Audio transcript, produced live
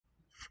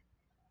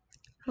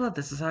Hello,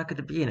 this is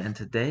Haku and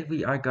today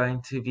we are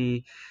going to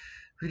be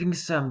reading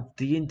some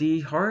D&D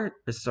horror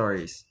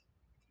stories.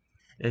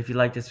 If you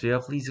like this video,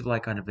 please leave a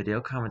like on the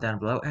video, comment down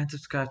below, and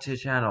subscribe to the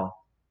channel.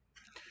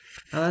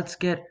 Now let's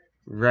get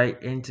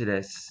right into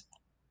this.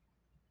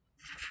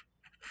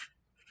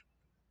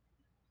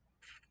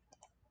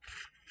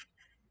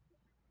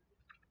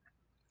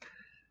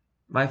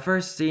 My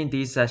first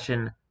D&D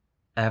session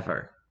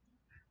ever.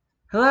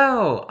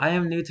 Hello, I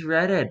am new to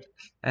Reddit,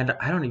 and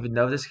I don't even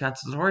know if this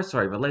counts as a horror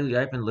story, but lately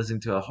I've been listening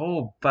to a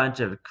whole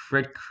bunch of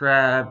Crit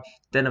Crab,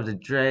 Den of the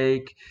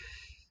Drake,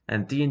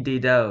 and D&D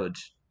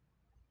Doge.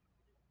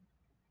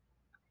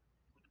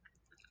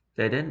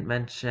 They didn't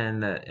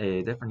mention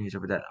a different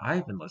YouTuber that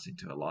I've been listening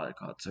to a lot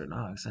called Sir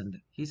Knox, and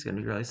he's going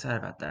to be really sad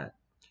about that.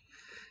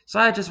 So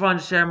I just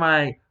wanted to share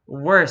my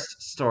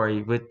worst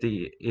story with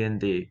the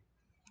indie.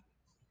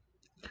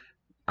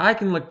 I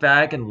can look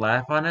back and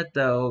laugh on it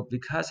though,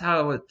 because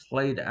how it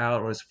played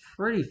out was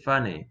pretty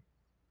funny.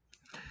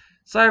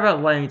 Sorry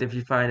about length if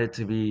you find it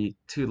to be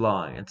too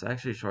long. It's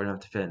actually short enough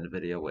to fit in the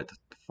video with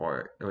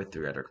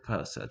 3 other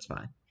posts, so it's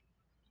fine.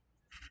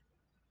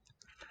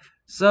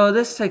 So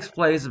this takes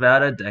place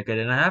about a decade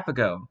and a half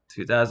ago,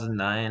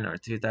 2009 or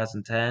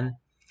 2010.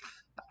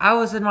 I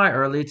was in my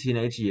early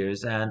teenage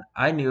years and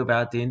I knew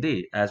about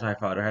D&D as my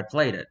father had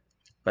played it,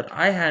 but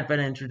I hadn't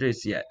been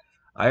introduced yet.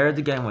 I heard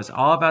the game was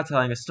all about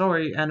telling a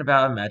story and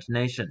about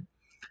imagination.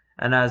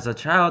 And as a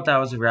child that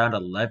was around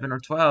 11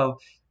 or 12,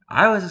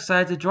 I was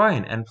excited to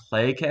join and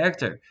play a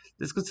character.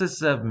 This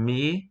consists of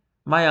me,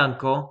 my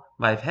uncle,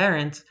 my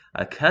parents,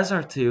 a cousin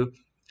or two,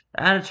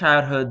 and a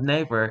childhood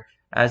neighbor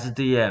as a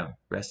DM.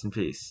 Rest in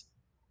peace.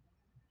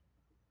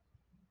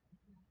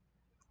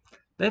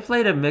 They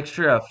played a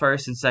mixture of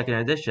first and second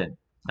edition,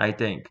 I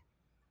think.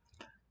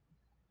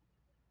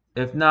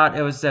 If not,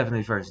 it was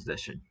definitely first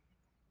edition.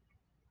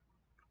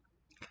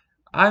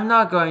 I'm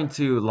not going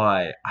to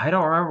lie. I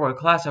don't remember what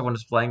class I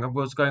was playing or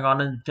what was going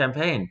on in the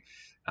campaign.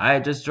 I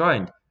had just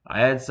joined. I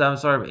had some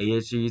sort of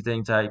AHD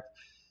thing type.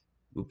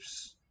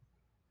 Oops.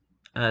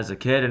 As a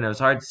kid, and it was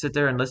hard to sit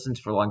there and listen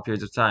for long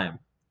periods of time.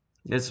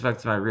 This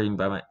affects my reading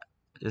by my.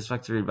 This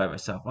affects reading by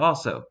myself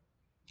also.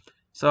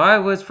 So I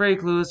was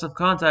pretty clueless of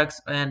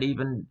context and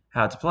even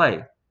how to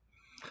play.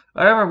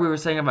 I remember we were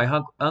staying at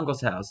my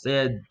uncle's house. They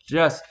had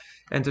just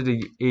entered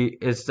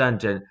its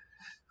dungeon.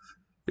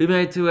 We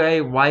made it to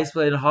a wide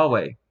split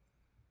hallway.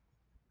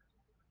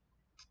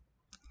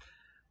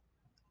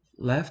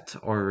 Left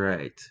or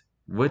right?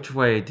 Which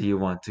way do you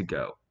want to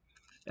go?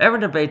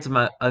 Everyone debates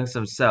amongst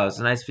themselves,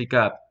 and I speak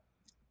up.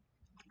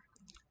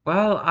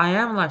 Well, I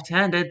am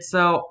left-handed,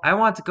 so I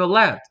want to go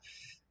left.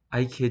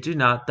 I kid you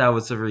not, that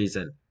was the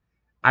reason.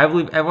 I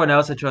believe everyone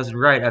else had chosen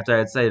right after I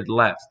had said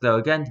left, though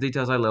again, the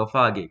details are a little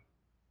foggy.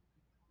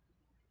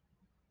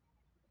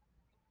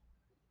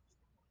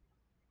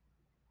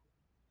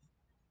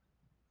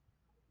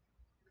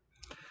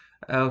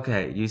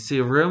 Okay, you see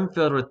a room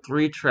filled with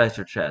 3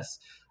 treasure chests.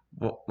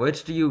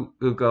 Which do you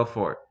go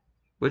for?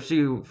 Which do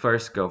you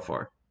first go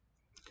for?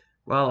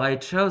 Well, I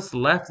chose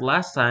left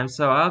last time,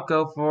 so I'll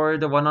go for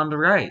the one on the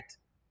right.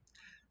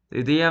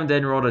 The DM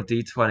then rolled a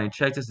d20,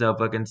 checked his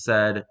notebook, and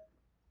said,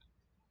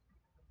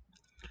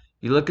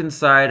 You look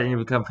inside and you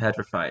become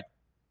petrified.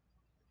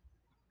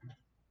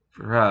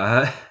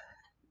 Bruh.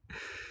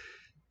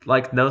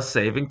 Like, no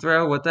saving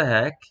throw? What the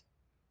heck?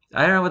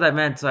 I don't know what that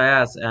meant, so I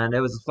asked, and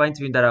it was explained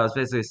to me that I was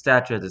basically a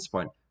statue at this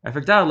point. I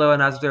freaked out a little and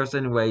asked if there was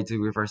any way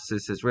to reverse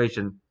this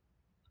situation.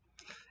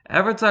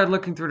 Everyone started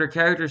looking through their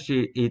character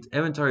sheet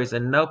inventories,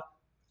 and nope,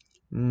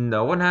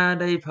 no one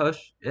had a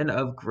potion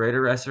of greater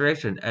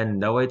restoration, and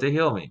no way to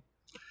heal me.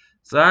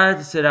 So I had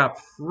to sit out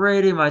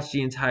pretty much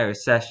the entire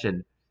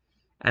session.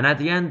 And at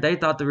the end, they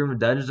thought the rumored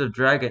Dungeons of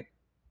Dragon.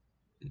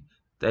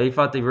 They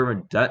fought the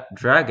rumored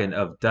dragon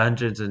of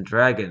Dungeons and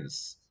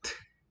Dragons.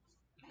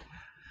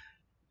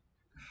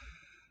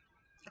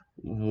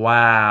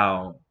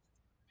 Wow,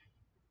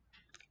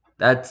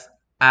 that's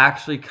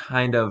actually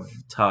kind of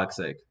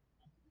toxic.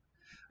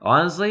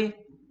 Honestly,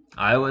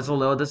 I was a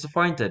little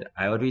disappointed.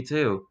 I would be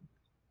too.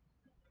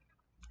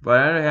 But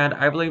on the other hand,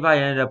 I believe I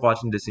ended up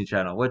watching Disney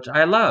Channel, which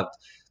I loved.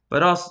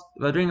 But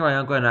during my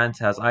uncle and aunt's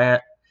house,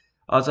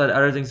 also had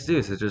other things to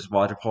do, such as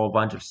watch a whole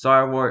bunch of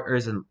Star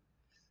Wars and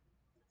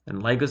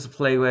Legos to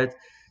play with.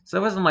 So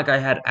it wasn't like I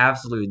had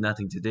absolutely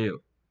nothing to do.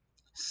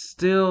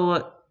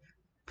 Still,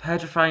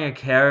 petrifying a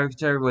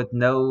character with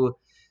no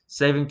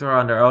saving throw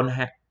on their own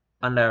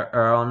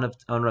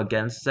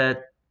against it.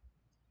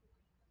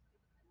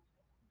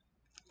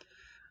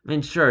 I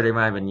mean, sure, they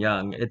might have been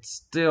young. It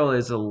still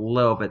is a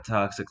little bit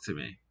toxic to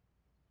me.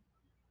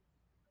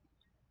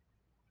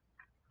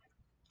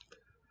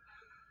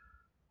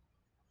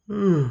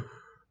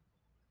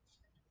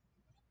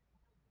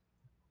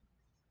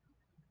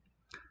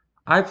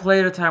 I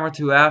played a time or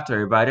two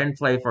after, but I didn't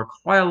play for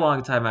quite a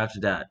long time after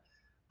that.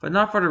 But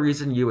not for the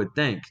reason you would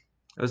think.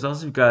 It was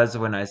also because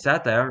when I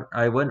sat there,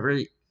 I wasn't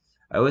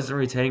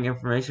retaining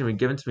information being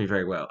given to me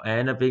very well. I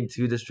ended up being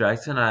too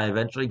distracted and I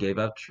eventually gave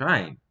up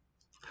trying.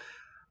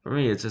 For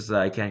me, it's just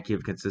that I can't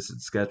keep a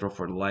consistent schedule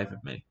for the life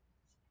of me.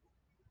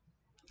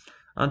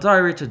 Until I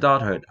reached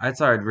adulthood, I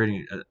started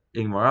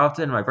reading more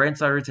often, my brain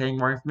started retaining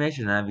more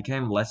information, and I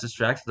became less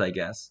distracted, I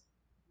guess.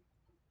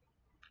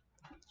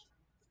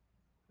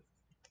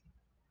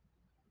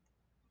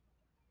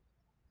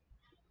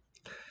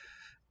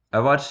 I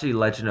watched The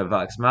Legend of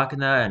Vox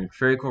Machina and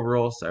Critical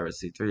Role,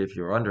 Service C3 if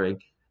you were wondering,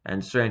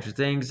 and Stranger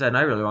Things, and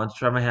I really wanted to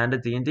try my hand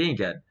at D&D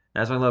again. And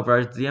that's when little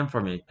brother DM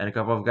for me, and a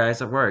couple of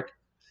guys at work,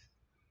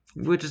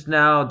 which is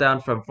now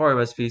down from 4 of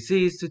us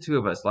PCs to 2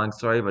 of us. Long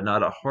story, but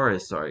not a horror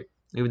story.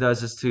 Even though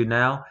it's just 2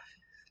 now,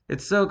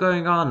 it's still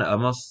going on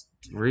almost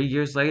 3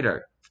 years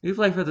later. We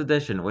play 5th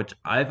edition, which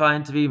I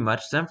find to be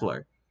much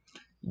simpler.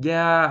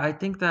 Yeah, I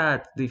think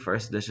that the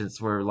first editions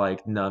were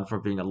like known for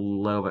being a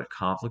little bit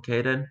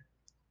complicated.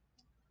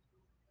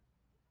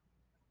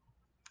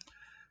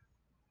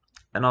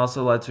 And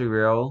also, let's be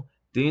real,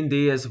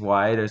 D&D is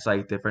why there's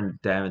like different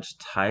damage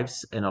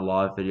types in a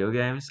lot of video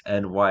games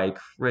and why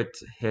crit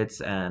hits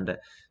and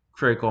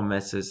critical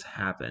misses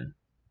happen.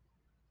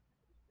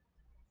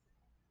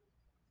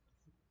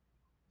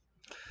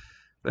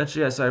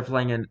 Eventually, I started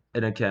playing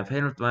in a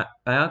campaign with my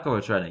uncle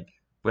was running,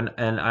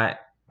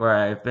 where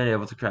I've been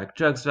able to crack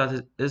jokes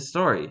about his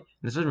story. And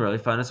it's been really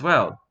fun as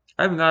well.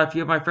 I've even got a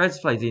few of my friends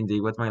to play D&D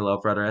with my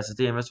little brother as a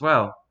DM as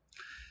well.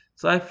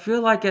 So I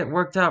feel like it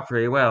worked out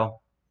pretty well.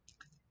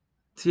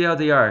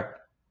 TLDR,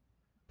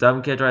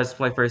 dumb kid tries to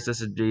play first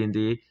edition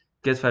D&D,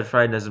 gets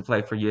petrified and doesn't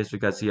play for years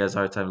because he has a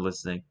hard time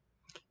listening.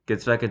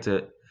 Gets back into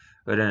it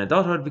in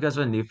adulthood because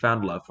of a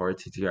newfound love for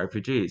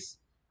TTRPGs.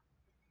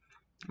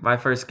 My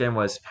first game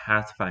was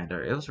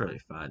Pathfinder. It was really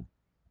fun.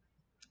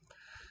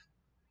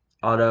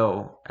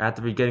 Although at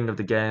the beginning of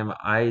the game,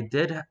 I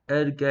did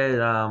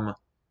get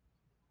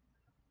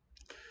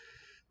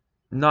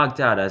knocked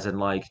out, as in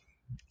like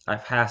I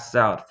passed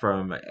out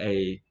from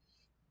a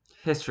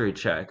history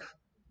check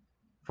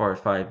for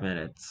 5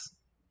 minutes,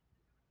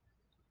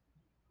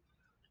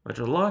 which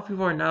a lot of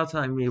people are now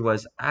telling me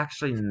was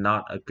actually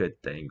not a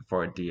good thing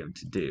for a DM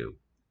to do.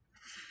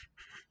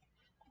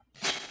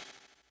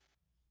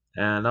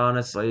 And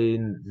honestly,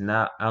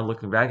 now I'm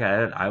looking back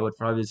at it, I would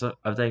probably do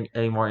something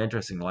more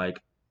interesting,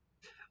 like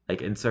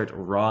insert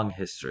wrong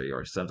history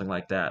or something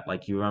like that.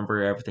 Like you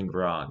remember everything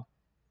wrong.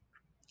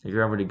 You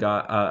remember the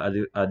guy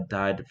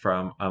died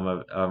from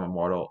a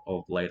mortal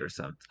of blade or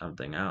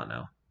something. I don't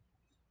know.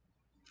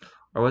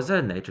 Or was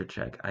that a nature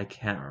check? I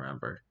can't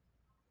remember.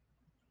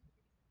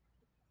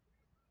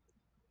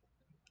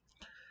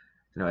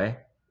 Anyway,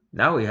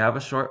 now we have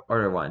a short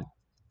order one.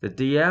 The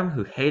DM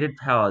who hated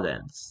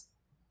paladins.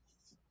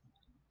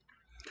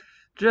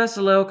 Just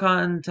a little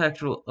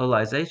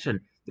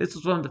contextualization. This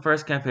was one of the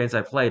first campaigns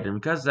I played,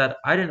 and because of that,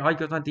 I didn't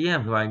argue with my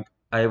DM, who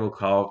I will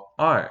call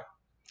R.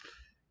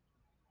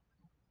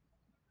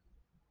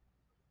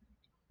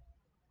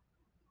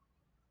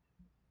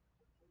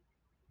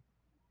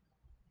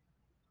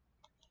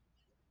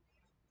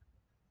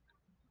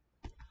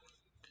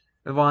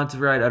 I wanted to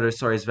write other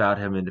stories about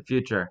him in the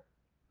future.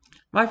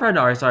 My friend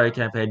R started a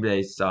campaign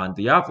based on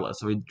Diablo,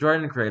 so we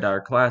joined and created our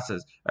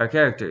characters.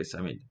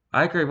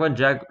 I created one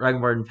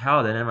Dragonborn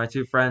Paladin and my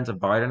 2 friends, a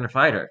Bard and a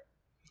Fighter.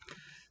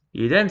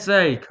 He didn't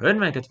say he could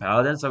make it to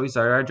Paladin, so we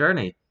started our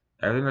journey.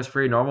 Everything was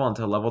pretty normal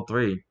until level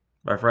 3.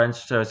 My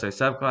friends chose their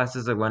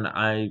subclasses, and when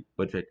I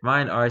would pick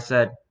mine, R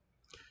said,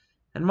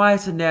 in my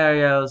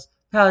scenarios,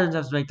 Paladins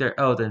have to make their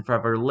oath in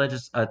front of a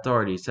religious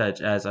authority,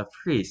 such as a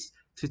priest,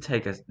 to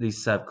take the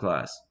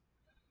subclass.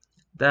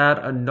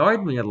 That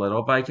annoyed me a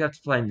little, but I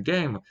kept playing the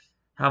game.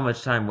 How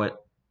much time would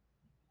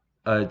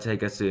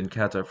take us to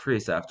encounter a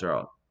priest after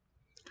all?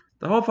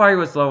 The whole party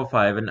was level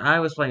 5, and I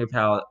was playing a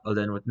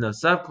paladin with no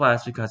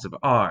subclass because of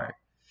R.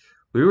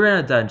 We were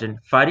in a dungeon,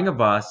 fighting a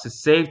boss to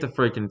save the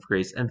freaking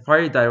priest, and the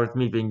party died with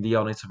me being the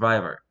only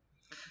survivor.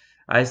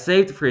 I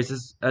saved the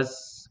priest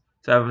as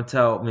to have him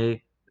tell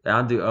me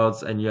I'll do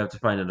oaths and you have to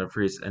find another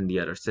priest in the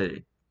other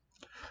city.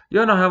 You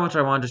don't know how much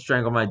I wanted to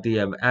strangle my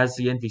DM as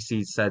the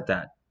NPC said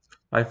that.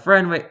 My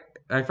friends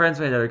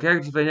made other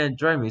characters, but they didn't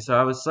join me, so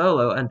I was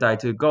solo and died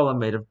to a golem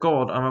made of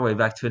gold on my way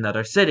back to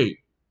another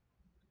city.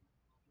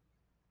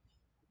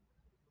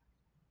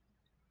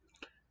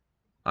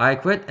 I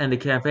quit, and the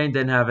campaign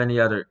didn't have any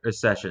other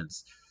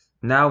sessions.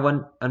 Now,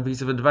 one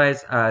piece of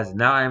advice, as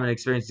now I am an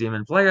experienced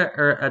DM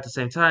player, at the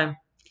same time,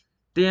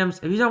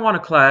 DMs, if you don't want a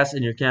class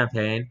in your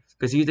campaign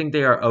because you think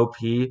they are OP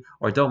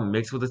or don't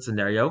mix with the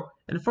scenario,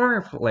 inform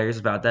your players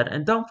about that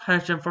and don't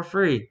punish them for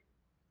free.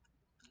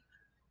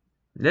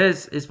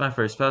 This is my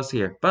first post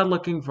here, but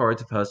looking forward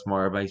to post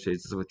more of my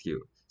experiences with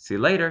you. See you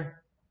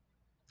later.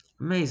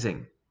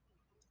 Amazing.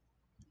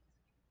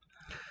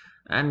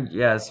 And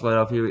yes, what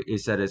of you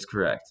said is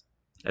correct.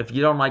 If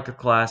you don't like a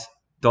class,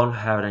 don't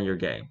have it in your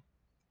game.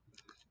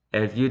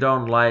 If you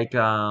don't like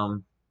a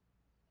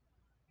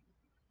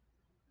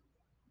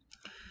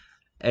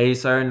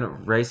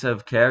certain race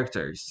of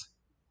characters,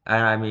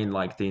 and I mean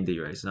like D&D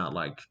race, not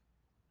like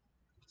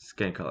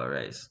skin color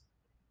race.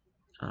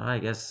 I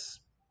guess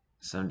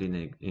some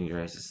D&D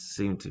races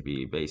seem to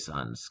be based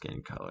on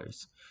skin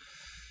colors.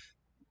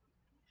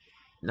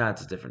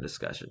 That's a different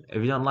discussion.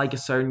 If you don't like a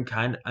certain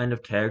kind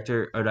of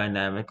character or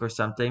dynamic or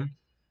something,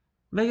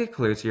 Make it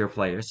clear to your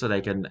players so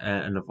they can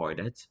and avoid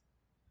it.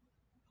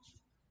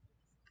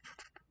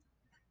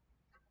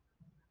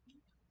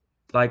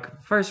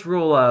 Like, first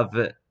rule of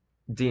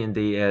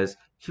D&D is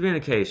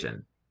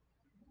communication.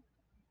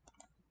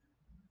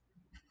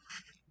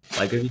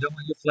 Like, if you don't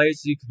want your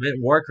players to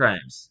commit war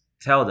crimes,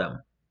 tell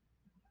them.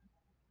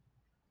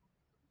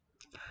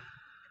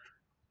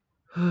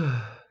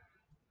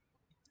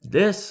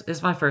 This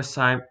is my first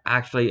time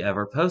actually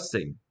ever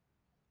posting.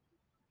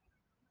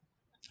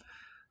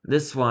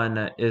 This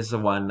one is the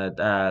one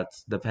that,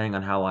 depending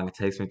on how long it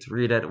takes me to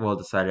read it, will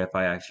decide if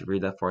I actually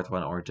read the fourth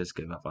one or just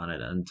give up on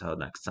it until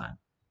next time.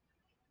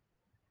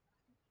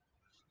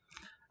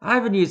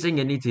 I've been using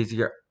indie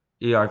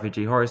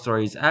TTRPG horror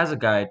stories as a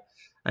guide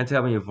and to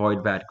help me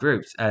avoid bad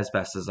groups as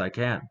best as I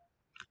can.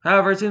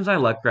 However, it seems my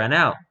luck ran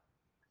out.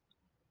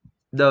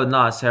 Though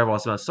not as terrible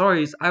as most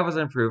stories, I was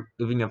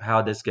improving of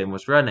how this game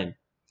was running.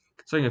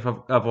 Considering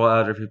a couple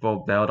other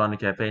people bailed on the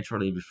campaign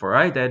shortly before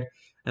I did,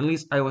 at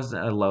least I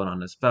wasn't alone on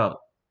this boat.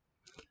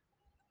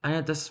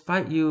 And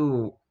despite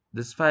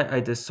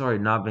this story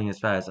not being as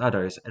bad as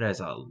others, it is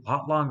a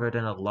lot longer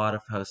than a lot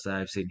of posts that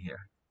I've seen here.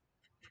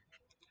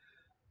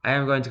 I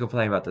am going to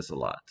complain about this a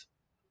lot.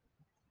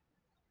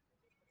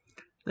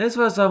 This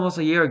was almost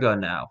a year ago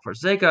now. For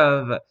sake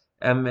of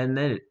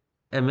amenity,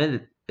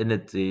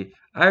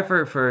 I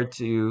refer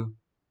to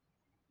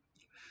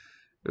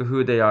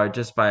who they are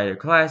just by their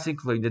class,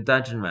 including the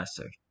Dungeon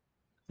Master.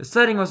 The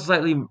setting was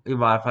slightly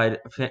modified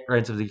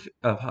appearance of the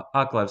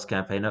Apocalypse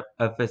campaign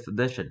of 5th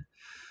edition.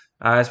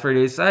 I was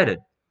pretty excited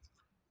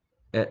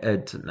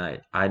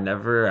tonight. I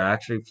never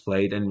actually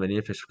played in many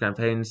official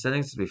campaign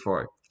settings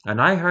before,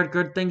 and I heard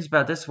good things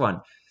about this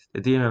one.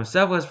 The DM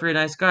himself was a pretty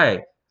nice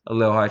guy. A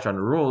little harsh on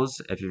the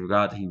rules. If you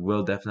forgot, he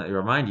will definitely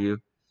remind you.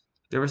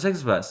 There were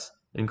 6 of us,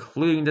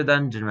 including the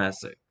Dungeon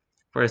Master.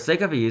 For the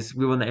sake of ease,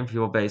 we will name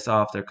people based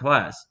off their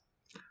class.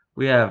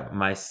 We have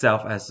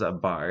myself as a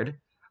bard,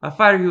 a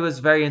fighter who was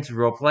very into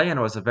roleplay and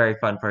was a very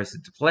fun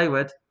person to play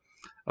with,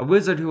 a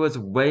wizard who was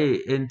way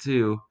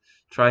into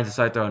trying to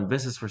start their own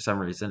business for some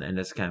reason in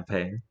this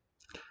campaign,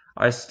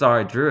 our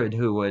star druid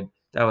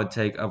that would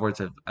take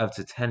upwards of up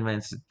to 10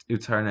 minutes to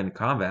turn in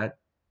combat.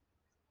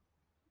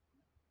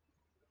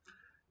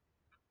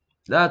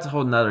 That's a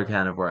whole nother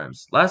can of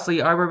worms.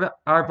 Lastly, our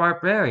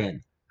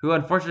barbarian, who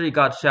unfortunately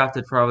got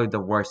shafted probably the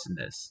worst in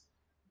this.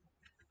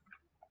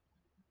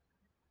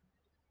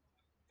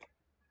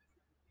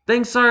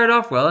 Things started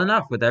off well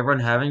enough, with everyone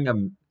having a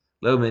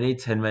little mini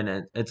 10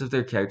 minutes of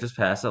their character's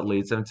past that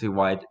leads them to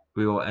why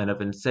we will end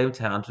up in the same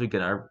town to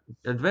begin our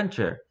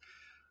adventure.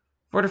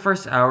 For the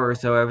first hour or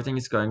so, everything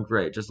is going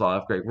great. Just a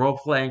lot of great role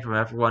playing from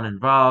everyone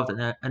involved,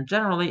 and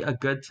generally a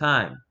good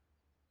time.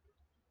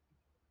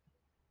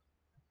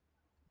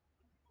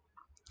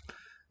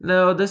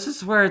 No, this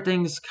is where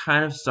things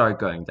kind of start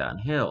going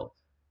downhill.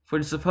 For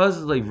the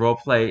supposedly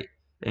role-playing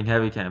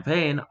heavy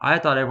campaign, I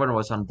thought everyone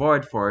was on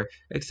board for,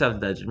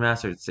 except the Dungeon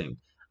Master, it seemed.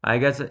 I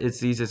guess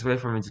it's the easiest way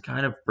for me to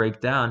kind of break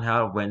down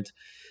how it went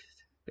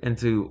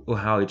into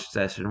how each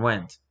session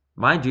went.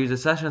 Mind you, the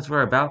sessions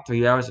were about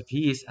 3 hours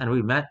apiece, and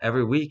we met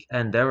every week,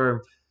 and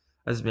there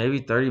was maybe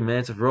 30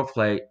 minutes of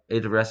roleplay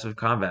in the rest of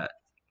combat.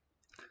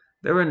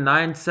 There were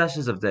 9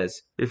 sessions of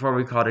this before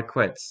we called it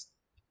quits.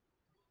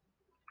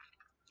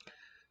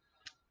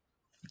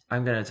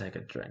 I'm gonna take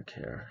a drink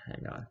here.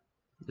 Hang on.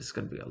 This is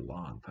gonna be a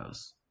long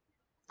post.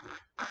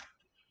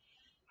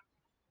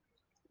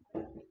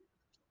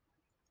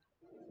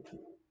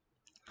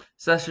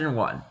 Session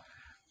 1.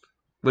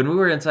 When we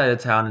were inside the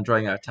town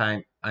enjoying our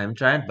time,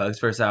 giant bugs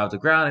burst out of the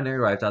ground and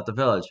nearly wiped out the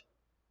village.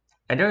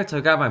 I nearly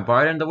took out my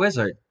bard and the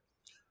wizard.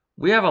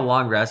 We have a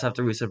long rest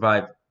after we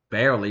survived,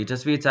 barely,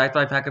 just to be attacked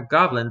by a pack of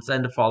goblins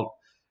and the following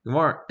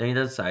morning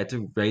decide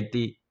to raid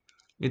the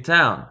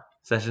town.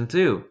 Session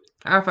 2.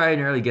 Our fighter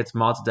nearly gets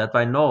mauled to death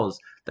by gnolls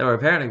that were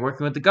apparently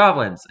working with the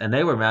goblins, and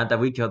they were mad that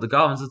we killed the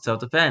goblins in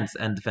self-defense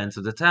and defense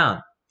of the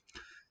town.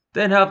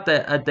 Didn't help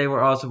that they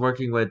were also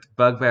working with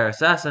bugbear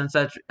assassins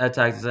that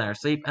attacked us in our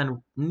sleep and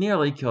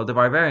nearly killed the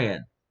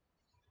barbarian.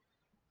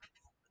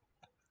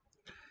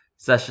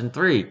 Session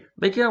 3.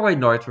 Making our way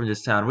north from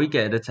this town, we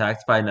get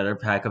attacked by another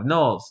pack of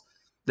gnolls.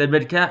 Then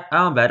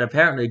mid-combat,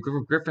 apparently a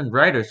group of Griffin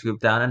riders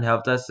swooped down and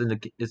helped us in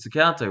this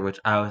encounter, which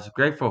I was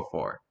grateful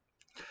for.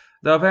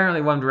 Though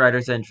apparently one of the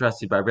riders didn't trust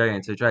the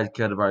barbarian, so tried to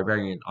kill the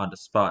barbarian on the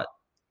spot.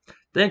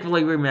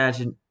 Thankfully, we managed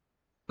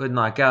to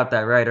knock out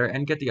that rider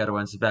and get the other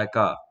ones to back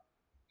off.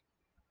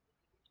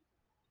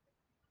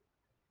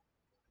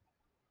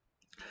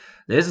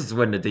 This is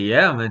when the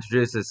DM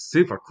introduces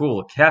super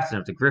cool captain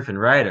of the Griffin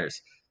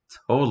Riders.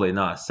 Totally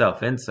not a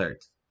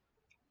self-insert.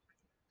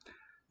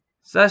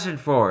 Session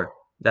 4.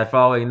 That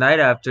following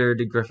night after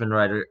the Griffin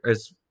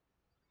Riders,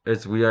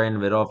 we are in the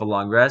middle of a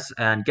long rest,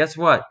 and guess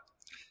what?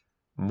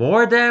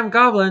 More damn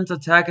goblins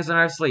attack us in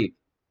our sleep.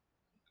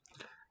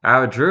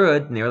 Our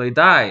druid nearly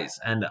dies,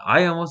 and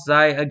I almost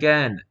die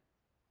again.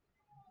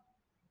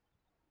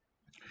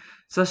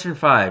 Session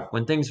 5.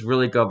 When things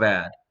really go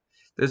bad.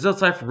 There's no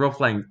time for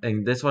role-playing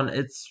in this one,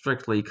 it's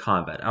strictly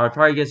combat. Our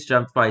party gets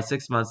jumped by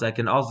 6 months that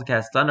can also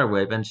cast Thunder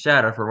Wave and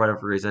Shatter for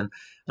whatever reason.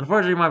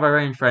 Unfortunately, my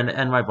barbarian friend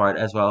and my bard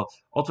as well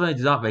ultimately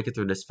do not make it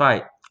through this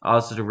fight.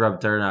 Also to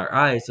rub dirt in our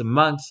eyes, the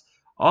monks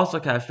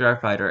also captured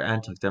our fighter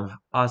and took them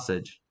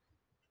hostage.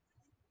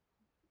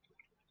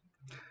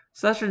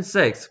 Session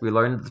 6, we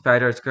learned that the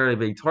fighter is currently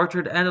being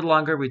tortured, and the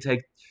longer we take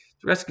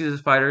to rescue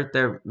this fighter,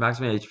 their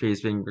maximum HP is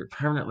being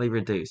permanently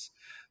reduced.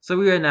 So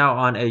we are now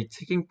on a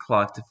ticking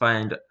clock to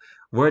find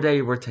where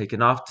they were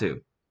taken off to.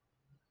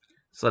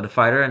 So the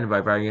fighter and the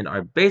barbarian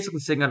are basically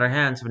sitting on their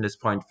hands from this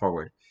point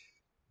forward.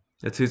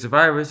 The two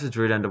survivors, the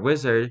druid and the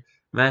wizard,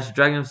 managed to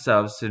drag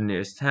themselves to the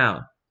nearest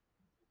town.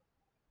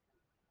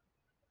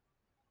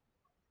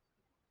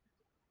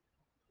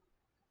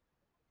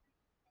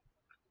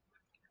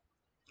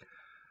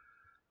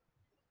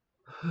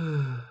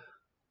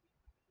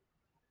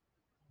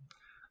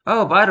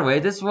 Oh, by the way,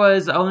 this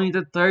was only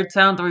the third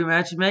town that we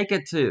managed to make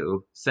it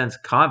to, since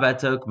combat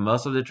took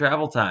most of the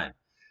travel time.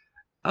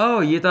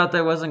 Oh, you thought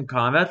there wasn't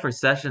combat for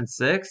session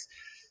 6?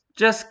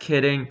 Just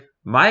kidding.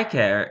 My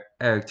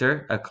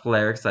character, a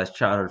cleric slash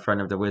childhood friend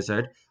of the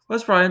wizard,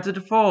 was brought into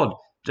the fold.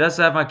 Just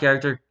as my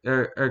character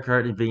are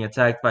currently being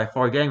attacked by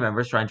 4 gang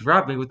members trying to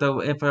rob me with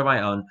no info of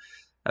my own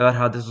about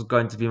how this was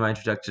going to be my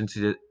introduction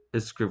to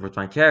this group with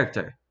my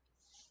character.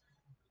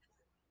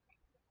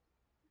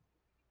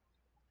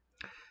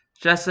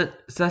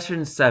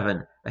 Session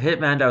 7. A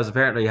hitman that was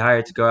apparently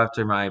hired to go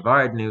after my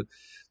bard knew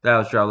that I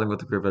was traveling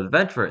with a group of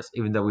adventurers,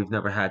 even though we've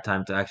never had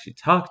time to actually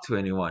talk to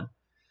anyone.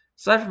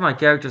 Aside from my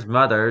character's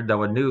mother, no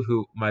one knew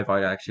who my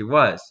bard actually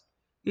was.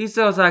 He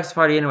still attacks the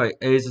party anyway,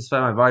 aids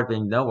despite my bard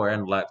being nowhere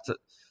and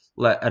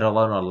let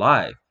alone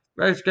alive.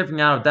 Very skipping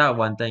out of that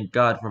one, thank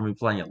God for me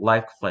playing at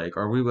Life Plague,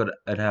 or we would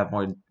have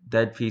more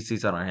dead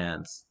PCs on our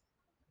hands.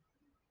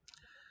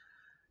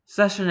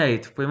 Session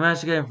 8. We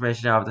managed to get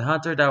information out of the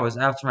hunter that was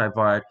after my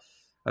bard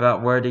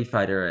about where the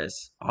fighter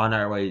is. On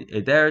our way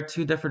there,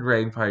 2 different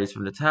raiding parties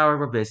from the tower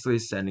were basically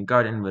standing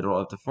guard in the middle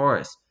of the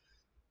forest.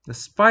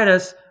 Despite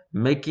us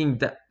making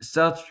the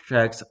stealth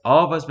checks,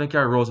 all of us making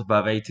our rolls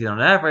above 18 on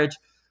average,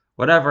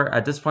 whatever,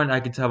 at this point I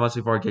can tell most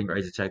people are getting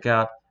ready to check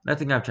out, and I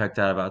think I've checked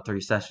out about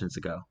 3 sessions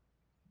ago.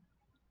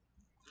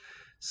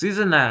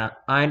 Season 9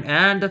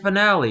 and the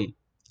finale.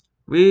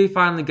 We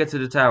finally get to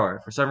the tower.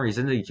 For some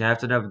reason, the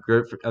captain of the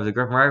group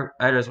of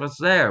riders was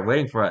there,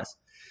 waiting for us.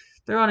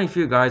 There are only a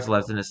few guards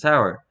left in this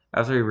tower.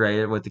 After we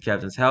raided with the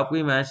captain's help,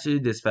 we managed to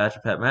dispatch a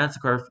pet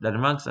manticore that the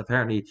monks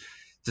apparently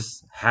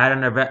just had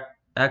in their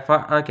back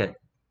pocket.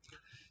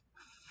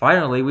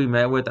 Finally, we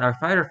met with our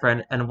fighter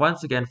friend and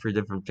once again freed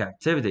him from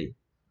captivity.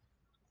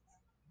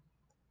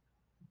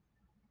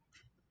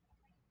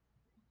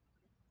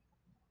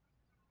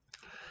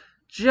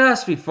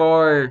 Just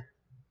before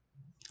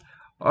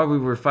we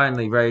were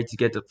finally ready to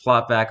get the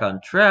plot back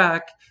on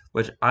track,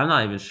 which I'm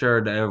not even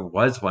sure there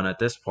was one at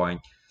this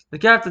point, the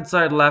captain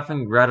started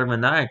laughing rather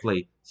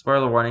maniacally.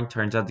 Spoiler warning,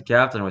 turns out the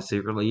captain was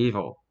secretly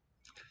evil.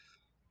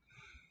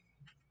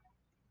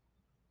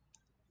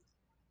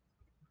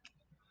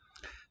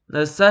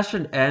 The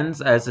session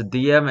ends as the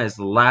DM is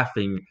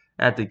laughing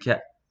at the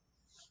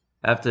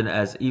captain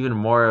as even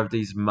more of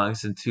these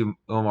monks and 2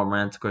 more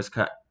manticores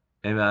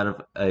came out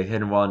of a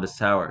hidden wall in this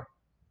tower.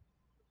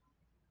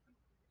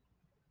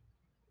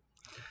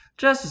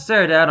 Just to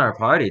stare down our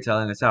party,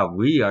 telling us how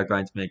we are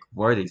going to make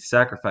worthy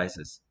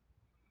sacrifices.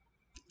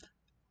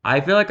 I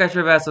feel like I should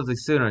have asked something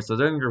sooner, so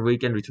during the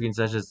weekend between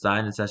sessions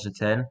 9 and session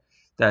 10,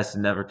 that has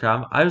never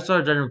come, I just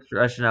started generally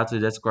rushing out to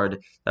the Discord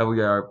that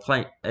we are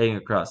playing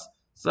across.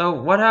 So,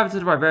 what happened to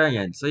the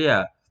barbarian? So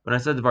yeah, when I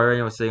said the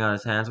barbarian was sitting on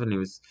his hands when he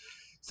was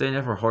sitting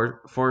there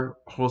for 4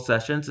 whole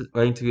sessions,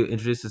 waiting to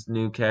introduce this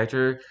new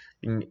character,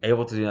 being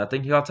able to do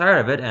nothing, he got tired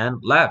of it and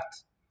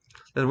left.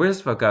 The wizard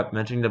spoke up,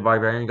 mentioning the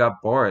barbarian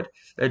got bored.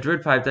 The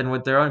druid piped in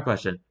with their own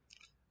question.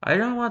 I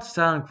don't want to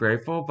sound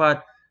ungrateful,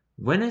 but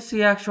when is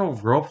the actual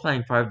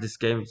role-playing part of this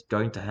game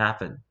going to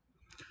happen?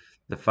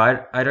 The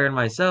fighter and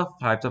myself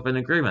piped up in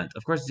agreement.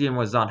 Of course, the DM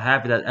was not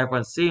happy that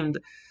everyone seemed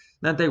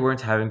that they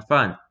weren't having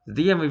fun.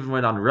 The DM even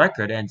went on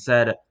record and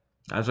said,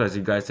 I'm surprised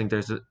you guys think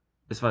there's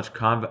this much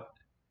combat.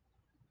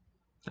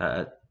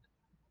 There's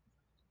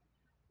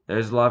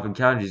a lot of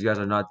encounters you guys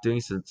are not doing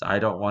since I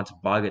don't want to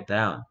bog it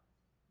down.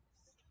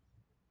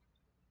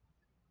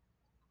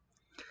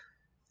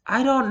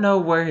 I don't know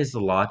where his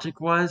logic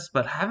was,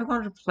 but having one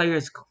of the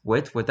players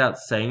quit without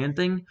saying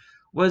anything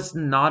was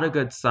not a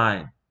good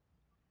sign.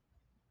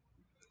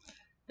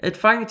 It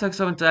finally took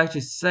someone to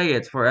actually say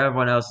it for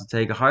everyone else to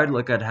take a hard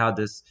look at how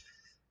this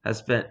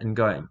has been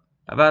going.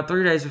 About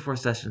 3 days before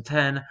session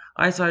 10,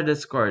 I started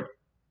Discord.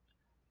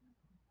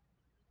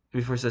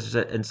 Before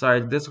session 10, and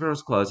sorry, Discord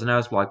was closed and I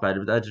was blocked by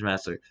the Dungeon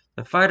Master.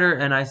 The fighter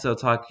and I still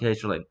talk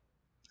occasionally.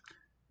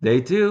 They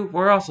too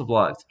were also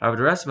blocked. However,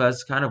 the rest of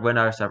us kind of went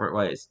our separate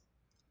ways.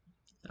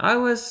 I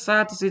was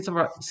sad to see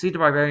the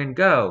barbarian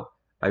go.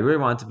 I really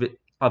wanted to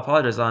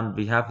apologize on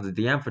behalf of the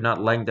DM for not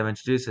letting them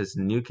introduce his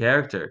new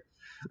character.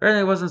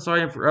 Apparently, it wasn't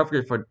sorry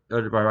appropriate for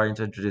the barbarian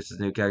to introduce his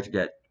new character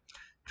yet.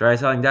 Try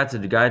telling that to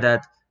the guy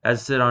that has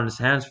to sit on his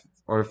hands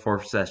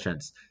for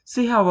sessions.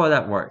 See how well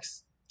that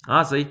works.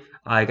 Honestly,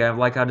 I kind of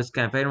like how this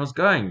campaign was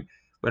going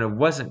when it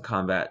wasn't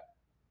combat,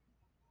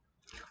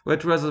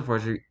 which was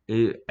unfortunately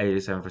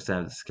 87%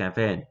 of this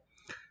campaign.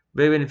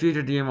 Maybe in the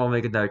future, DM will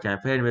make another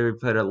campaign, maybe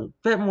put a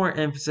bit more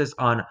emphasis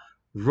on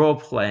role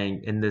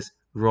playing in this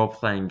role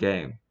playing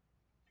game.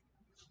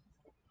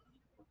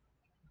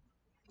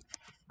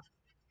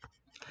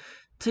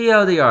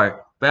 TLDR,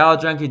 Battle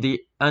Junkie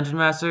the Dungeon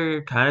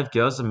Master kind of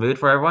kills the mood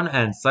for everyone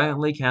and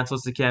silently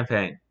cancels the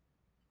campaign.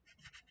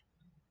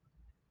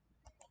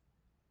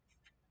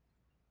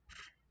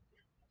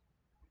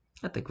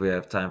 I think we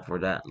have time for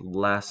that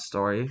last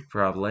story,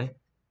 probably.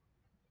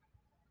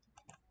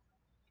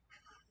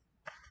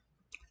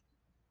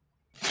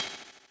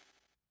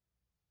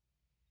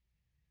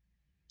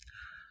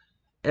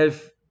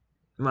 If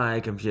my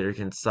computer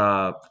can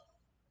stop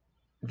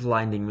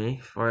blinding me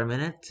for a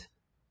minute,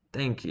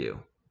 thank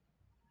you.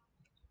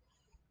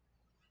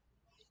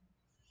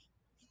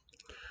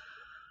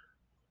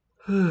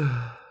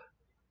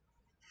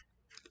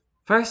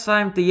 First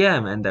time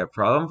DM and their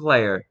problem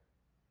player.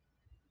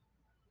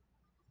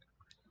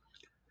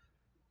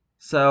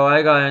 So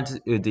I got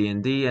into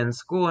D&D in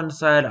school and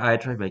decided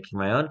I'd try making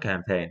my own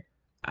campaign.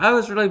 I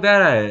was really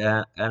bad at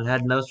it and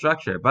had no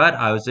structure, but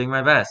I was doing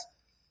my best.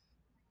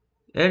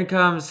 In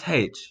comes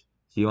H.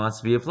 He wants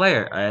to be a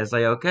player. I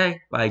say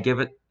okay, but I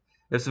give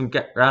some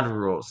ground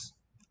rules.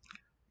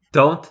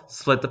 Don't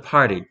split the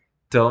party.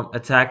 Don't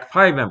attack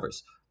party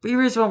members. Be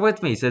reasonable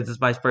with me since it's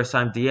my first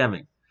time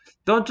DMing.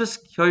 Don't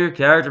just kill your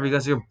character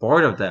because you're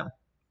bored of them.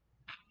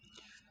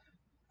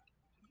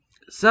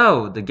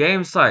 So, the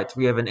game starts.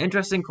 We have an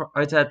interesting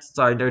quartet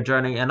starting their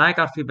journey, and I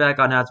got feedback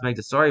on how to make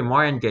the story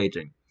more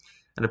engaging.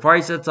 And the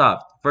party sets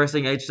off. First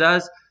thing H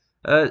does,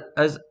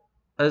 as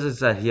I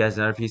said, he has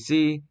an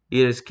NPC,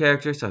 he his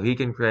character, so he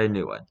can create a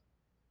new one.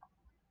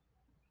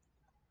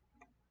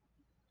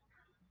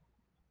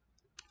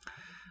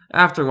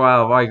 After a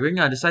while of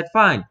arguing, I decide,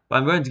 fine, but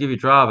I'm going to give you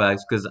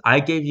drawbacks because I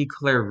gave you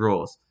clear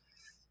rules.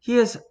 He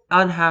is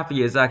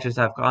unhappy his actions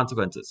have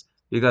consequences,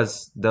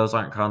 because those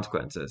aren't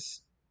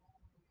consequences.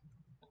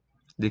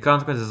 The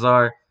consequences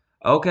are,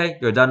 okay,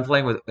 you're done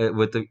playing with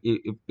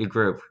the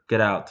group,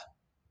 get out.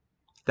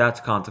 That's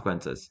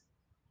consequences.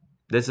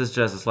 This is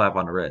just a slap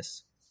on the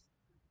wrist.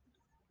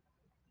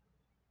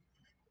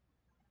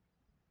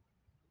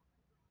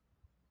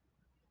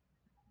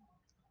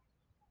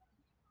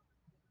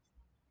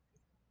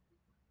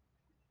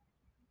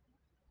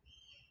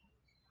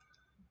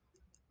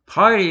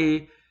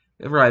 Party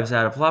arrives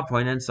at a plot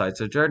point and starts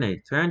their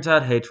journey. Turns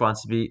out H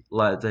wants to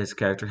let his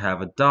character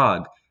have a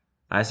dog.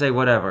 I say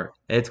whatever.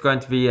 It's going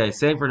to be a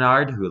Saint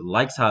Bernard who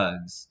likes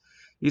hugs.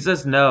 He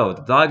says no,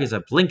 the dog is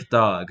a blink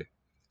dog.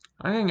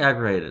 I'm getting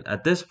aggravated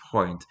at this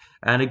point,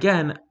 and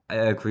again I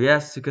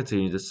acquiesce to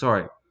continue the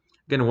story.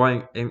 Again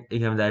warning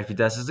him that if he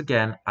does this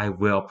again, I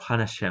will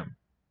punish him.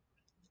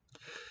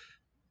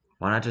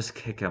 Why not just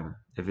kick him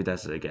if he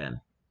does it again?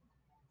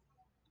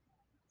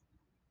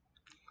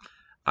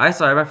 I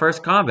started my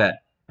first combat,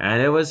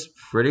 and it was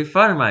pretty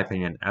fun in my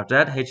opinion. After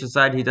that, H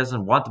decided he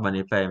doesn't want the money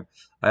and fame.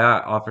 I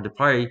offered to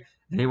party,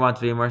 and he wants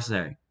to be a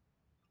mercenary.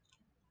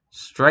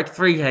 Strike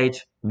 3,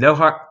 H. No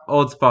heart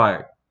holds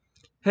barred.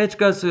 H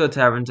goes to the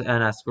tavern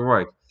and asks for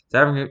work.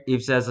 Tavern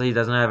Eve says that he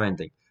doesn't have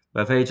anything,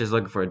 but if H is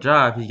looking for a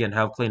job, he can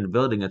help clean the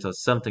building until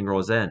something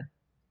rolls in.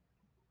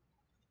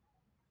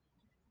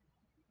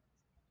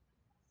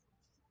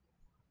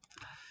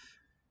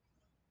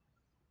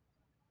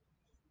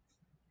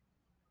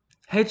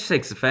 H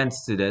takes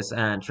offense to this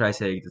and tries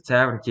hitting the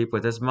tavern keep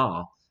with his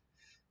maul.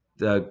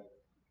 The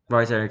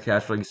bartender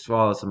casually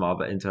swallows the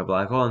maul into a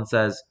black hole and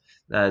says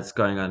that it's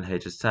going on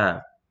H's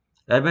tab.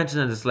 I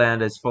mentioned that this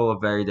land is full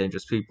of very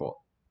dangerous people.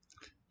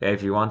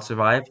 If you want to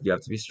survive, you have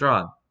to be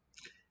strong.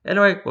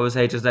 Anyway, what was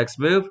H's next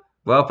move?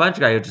 Well, punch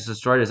a guy who just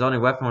destroyed his only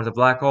weapon with a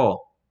black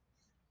hole.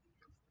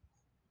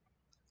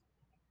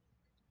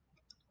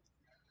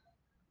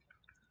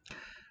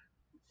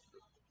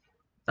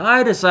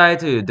 I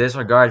decide to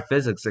disregard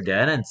physics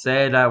again and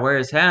say that where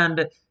his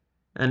hand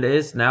and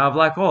is now a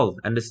black hole,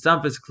 and the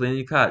stump is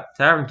cleanly cut.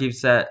 Tavern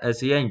keeps that as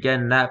he ain't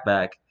getting that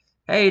back.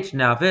 H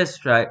now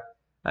fist right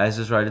as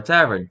destroyed the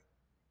tavern.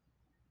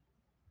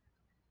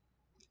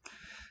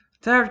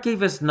 Tavern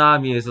Keep is not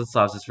amused and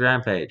stops his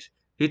rampage.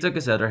 He took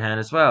his other hand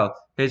as well.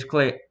 H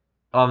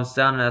calms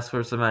down and asks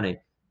for some money.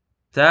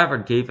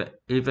 Tavern Keep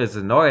is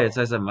annoyed and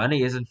says that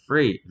money isn't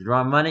free. If you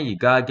want money, you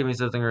gotta give me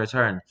something in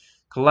return.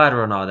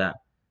 Collateral and all that.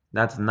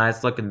 That's a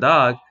nice looking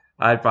dog.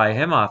 I'd buy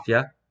him off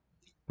ya.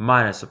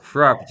 Minus the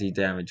property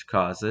damage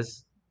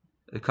costs.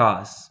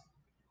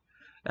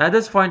 At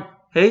this point,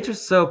 H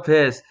is so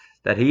pissed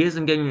that he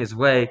isn't getting his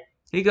way,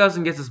 he goes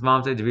and gets his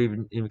mom to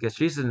intervene because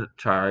she's in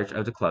charge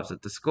of the clubs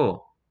at the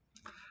school.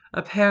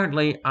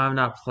 Apparently, I'm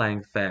not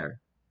playing fair.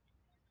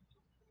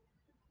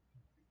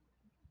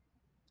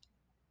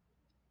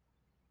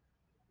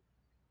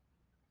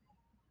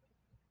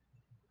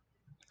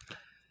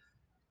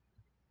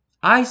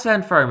 I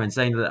stand firm in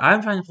saying that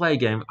I'm trying to play a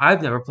game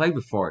I've never played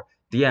before.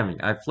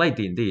 DMing. I played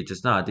D&D,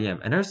 just not a DM.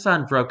 And her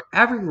son broke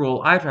every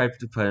rule I tried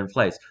to put in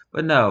place.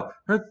 But no,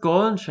 her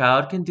golden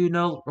child can do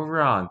no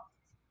wrong.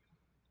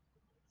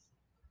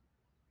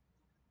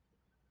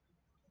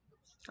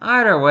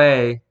 Either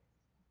way,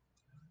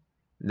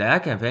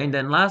 that campaign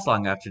didn't last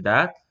long after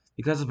that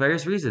because of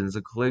various reasons,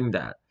 including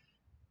that.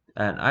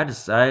 And I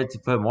decided to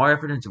put more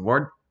effort into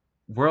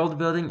world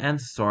building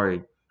and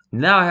story.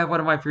 Now I have one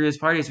of my previous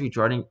parties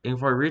rejoining in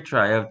for a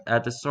retry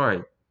at the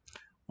story.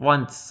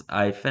 Once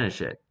I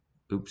finish it.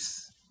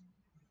 Oops.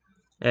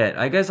 Yeah,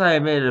 I guess I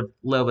made a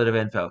little bit of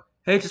info.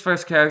 H's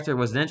first character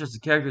was an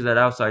interesting character that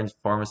I was starting to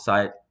form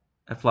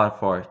a plot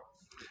for.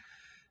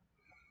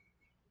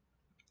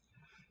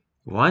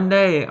 One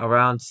day,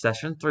 around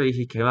session 3,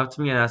 he came up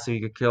to me and asked if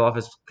he could kill off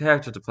his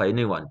character to play a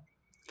new one.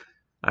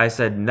 I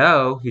said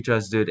no, he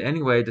chose to do it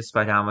anyway,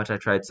 despite how much I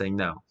tried saying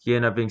no. He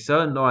ended up being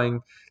so annoying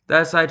that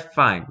I decided,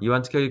 fine, you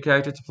want to kill your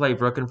character to play a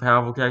broken,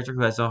 powerful character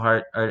who has no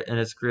heart in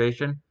its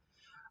creation?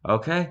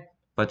 Okay,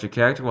 but your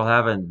character will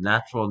have a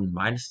natural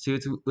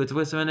 -2 with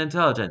wisdom and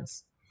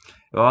intelligence.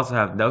 It will also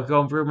have no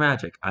homebrew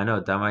magic. I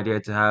know, dumb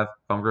idea to have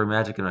homebrew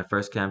magic in my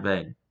first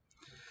campaign.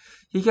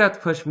 He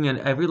kept pushing me in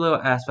every little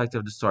aspect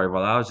of the story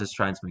while I was just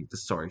trying to make the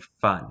story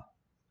fun.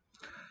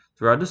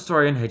 Throughout the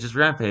story in H's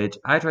Rampage,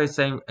 I tried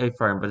staying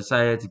firm but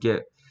decided to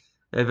give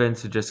in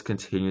to just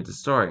continue the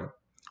story.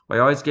 But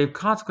I always gave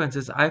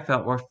consequences I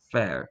felt were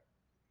fair.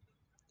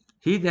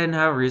 He didn't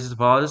have a reason to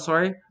follow the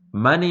story.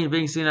 Money and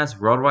being seen as a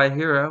worldwide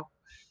hero.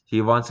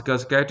 He wants a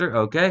ghost character?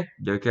 Okay,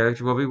 your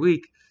character will be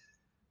weak.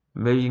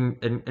 Maybe you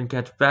can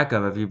catch back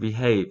up if you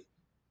behave.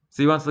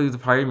 So you want to leave the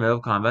party in the middle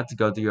of combat to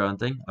go do your own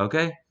thing?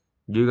 Okay.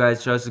 You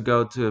guys chose to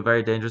go to a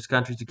very dangerous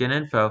country to get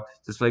info.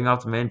 So splitting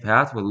off the main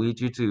path will lead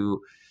to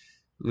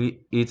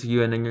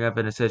you ending up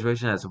in a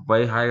situation that's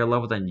way higher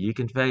level than you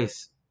can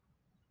face.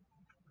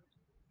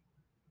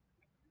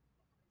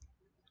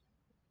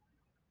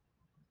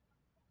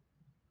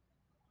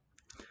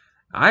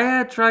 I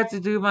had tried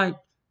to do my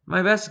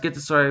best to get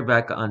the story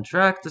back on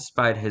track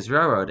despite his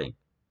railroading.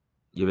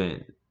 You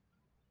mean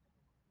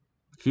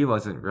he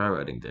wasn't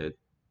railroading, dude.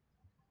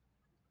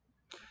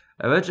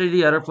 Eventually,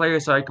 the other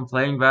players started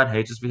complaining about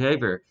H's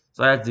behavior,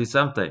 so I had to do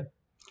something.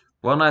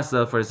 One last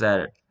note for this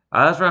edit.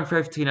 I was around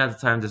 15 at the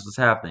time this was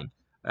happening.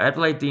 I had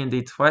played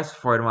D&D twice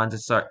before I wanted to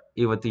start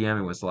what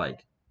DMing was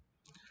like.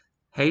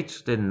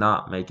 H did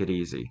not make it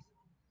easy.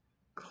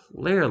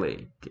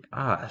 Clearly.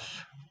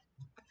 Gosh.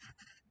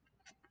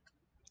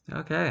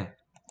 Okay.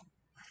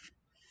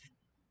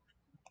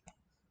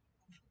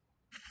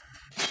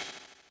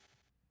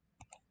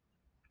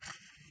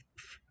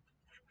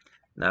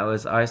 That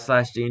was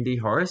r/D&D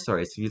horror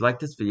stories. If you like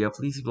this video,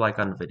 please leave a like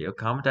on the video,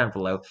 comment down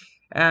below,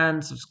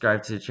 and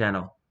subscribe to the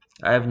channel.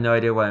 I have no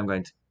idea what I'm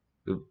going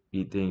to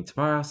be doing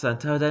tomorrow, so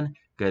until then,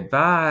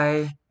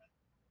 goodbye!